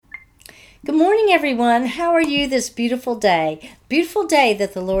Good morning, everyone. How are you this beautiful day? Beautiful day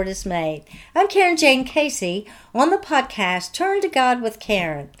that the Lord has made. I'm Karen Jane Casey on the podcast Turn to God with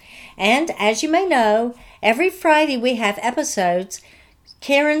Karen. And as you may know, every Friday we have episodes,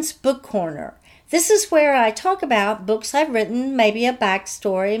 Karen's Book Corner. This is where I talk about books I've written, maybe a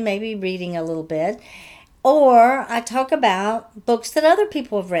backstory, maybe reading a little bit, or I talk about books that other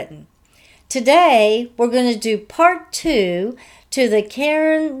people have written. Today, we're going to do part 2 to the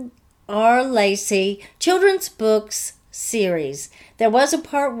Karen R. Lacey Children's Books series. There was a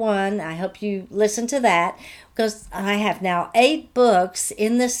part 1. I hope you listen to that because I have now 8 books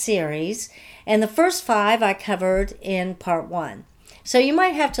in this series, and the first 5 I covered in part 1. So you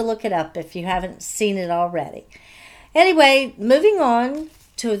might have to look it up if you haven't seen it already. Anyway, moving on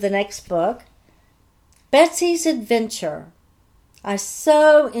to the next book, Betsy's Adventure. I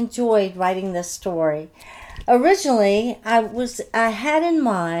so enjoyed writing this story. Originally, I had in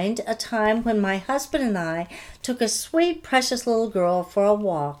mind a time when my husband and I took a sweet, precious little girl for a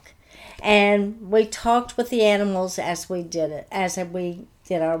walk, and we talked with the animals as we did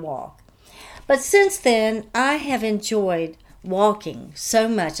our walk. But since then, I have enjoyed walking so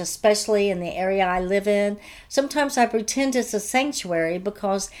much, especially in the area I live in. Sometimes I pretend it's a sanctuary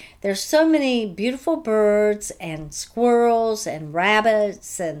because there's so many beautiful birds and squirrels and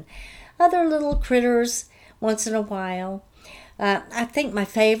rabbits and other little critters once in a while. I think my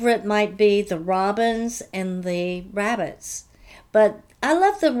favorite might be the robins and the rabbits. But I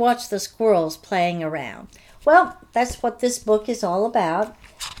love to watch the squirrels playing around. Well, that's what this book is all about.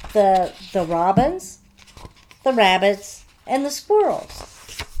 The robins, the rabbits, and the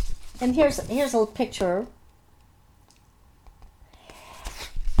squirrels. And here's a little picture.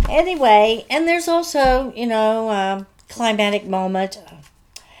 Anyway, and there's also, climatic moment,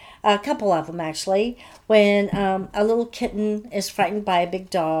 a couple of them actually, when a little kitten is frightened by a big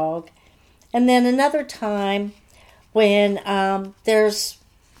dog. And then another time when there's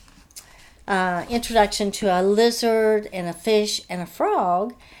introduction to a lizard and a fish and a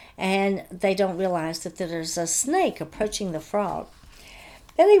frog, and they don't realize that there's a snake approaching the frog.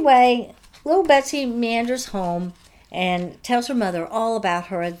 Anyway, little Betsy meanders home and tells her mother all about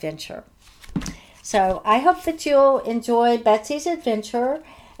her adventure. So I hope that you'll enjoy Betsy's Adventure.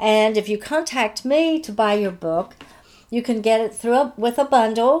 And if you contact me to buy your book, you can get it with a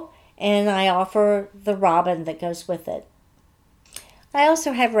bundle, and I offer the robin that goes with it. I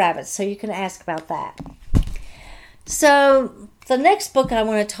also have rabbits, so you can ask about that. So the next book I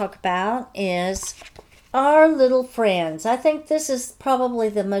want to talk about is Our Little Friends. I think this is probably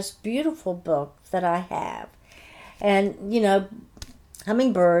the most beautiful book that I have. And,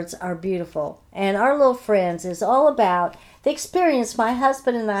 hummingbirds are beautiful. And Our Little Friends is all about the experience my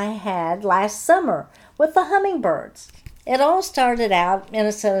husband and I had last summer with the hummingbirds. It all started out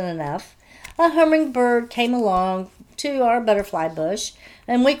innocent enough. A hummingbird came along to our butterfly bush,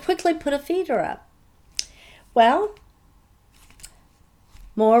 and we quickly put a feeder up. Well,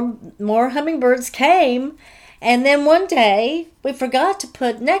 more hummingbirds came, and then one day we forgot to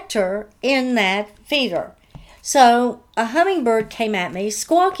put nectar in that feeder. So a hummingbird came at me,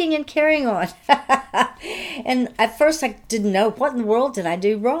 squawking and carrying on. And at first I didn't know what in the world did I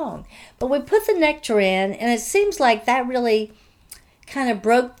do wrong. But we put the nectar in, and it seems like that really kind of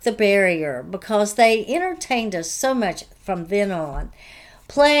broke the barrier because they entertained us so much from then on.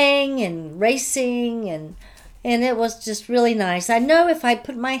 Playing and racing, and it was just really nice. I know if I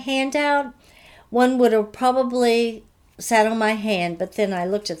put my hand out, one would have probably sat on my hand, but then I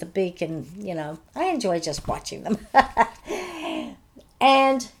looked at the beak and, I enjoy just watching them.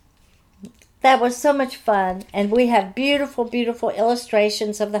 And that was so much fun. And we have beautiful, beautiful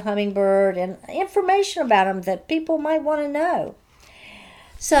illustrations of the hummingbird and information about them that people might want to know.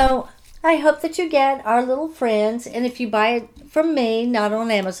 So I hope that you get Our Little Friends. And if you buy it from me, not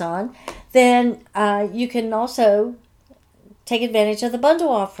on Amazon, then you can also take advantage of the bundle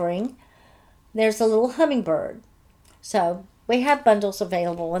offering. There's a little hummingbird. So we have bundles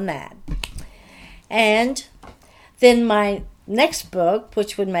available in that. And then my next book,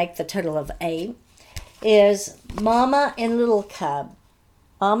 which would make the total of 8, is Mama and Little Cub.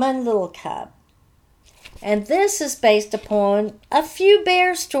 Mama and Little Cub. And this is based upon a few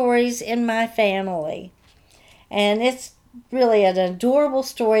bear stories in my family. And it's really an adorable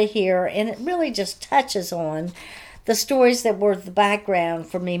story here, and it really just touches on the stories that were the background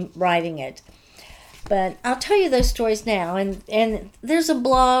for me writing it. But I'll tell you those stories now, and there's a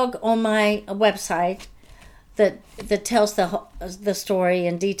blog on my website that tells the story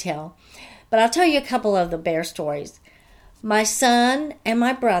in detail. But I'll tell you a couple of the bear stories. My son and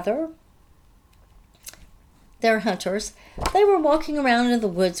my brother they're hunters. They were walking around in the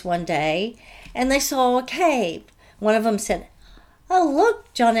woods one day, and they saw a cave. One of them said, "Oh,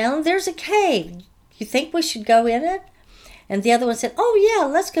 look, John Allen, there's a cave. You think we should go in it?" And the other one said, "Oh, yeah,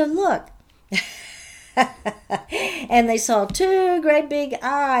 let's go look." And they saw two great big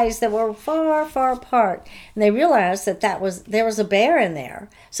eyes that were far, far apart. And they realized that there was a bear in there.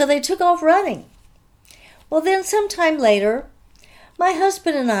 So they took off running. Well, then sometime later, my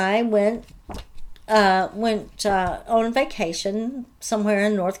husband and I went on vacation somewhere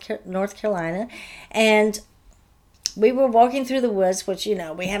in North Carolina, and we were walking through the woods, which,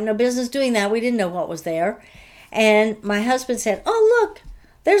 we have no business doing that. We didn't know what was there. And my husband said, "Oh, look,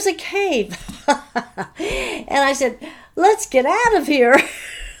 there's a cave." And I said, "Let's get out of here."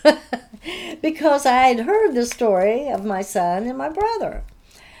 Because I had heard the story of my son and my brother.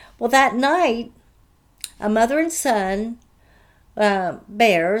 Well, that night, a mother and son,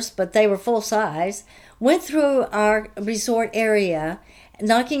 bears, but they were full size, went through our resort area,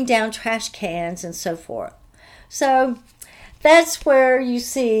 knocking down trash cans and so forth. So that's where you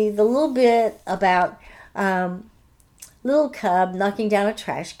see the little bit about little cub knocking down a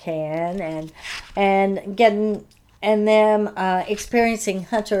trash can and them experiencing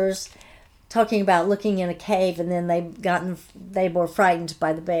hunters talking about looking in a cave, and then they were frightened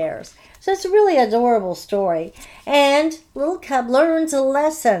by the bears. So it's a really adorable story, and little cub learns a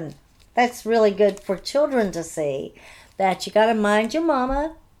lesson. That's really good for children to see, that you got to mind your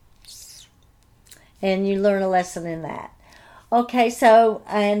mama, and you learn a lesson in that. Okay, so,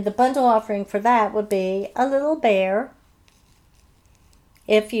 and the bundle offering for that would be a little bear,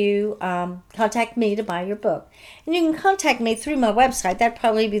 if you contact me to buy your book. And you can contact me through my website. That'd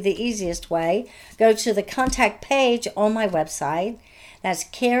probably be the easiest way. Go to the contact page on my website. That's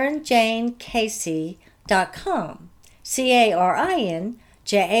KarenJaneCasey.com.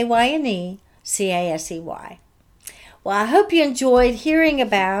 KarenJaneCasey. Well, I hope you enjoyed hearing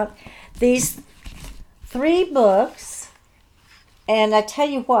about these 3 books. And I tell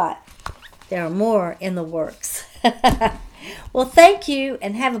you what, there are more in the works. Well, thank you,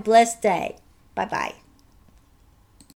 and have a blessed day. Bye-bye.